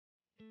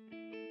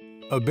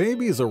A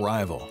baby's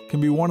arrival can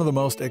be one of the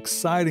most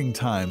exciting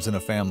times in a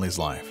family's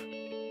life.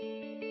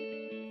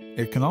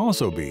 It can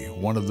also be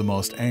one of the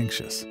most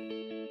anxious,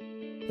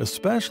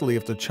 especially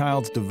if the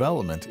child's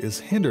development is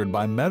hindered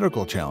by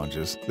medical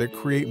challenges that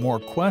create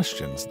more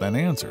questions than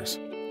answers.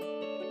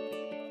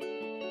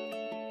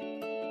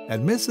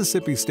 At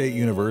Mississippi State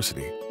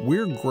University,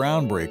 we're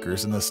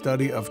groundbreakers in the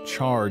study of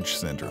CHARGE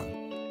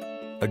syndrome,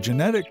 a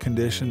genetic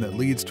condition that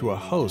leads to a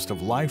host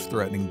of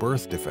life-threatening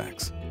birth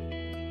defects.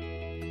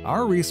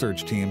 Our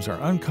research teams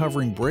are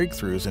uncovering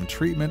breakthroughs in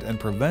treatment and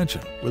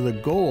prevention with a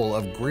goal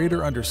of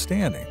greater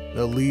understanding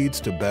that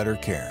leads to better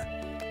care.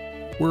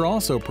 We're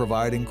also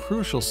providing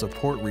crucial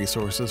support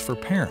resources for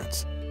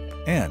parents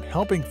and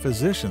helping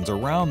physicians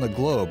around the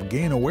globe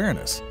gain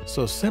awareness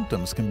so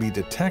symptoms can be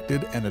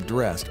detected and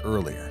addressed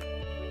earlier.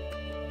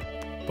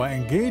 By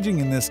engaging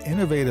in this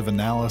innovative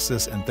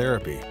analysis and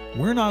therapy,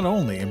 we're not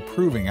only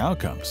improving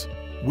outcomes,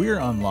 we're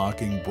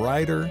unlocking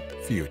brighter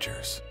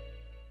futures.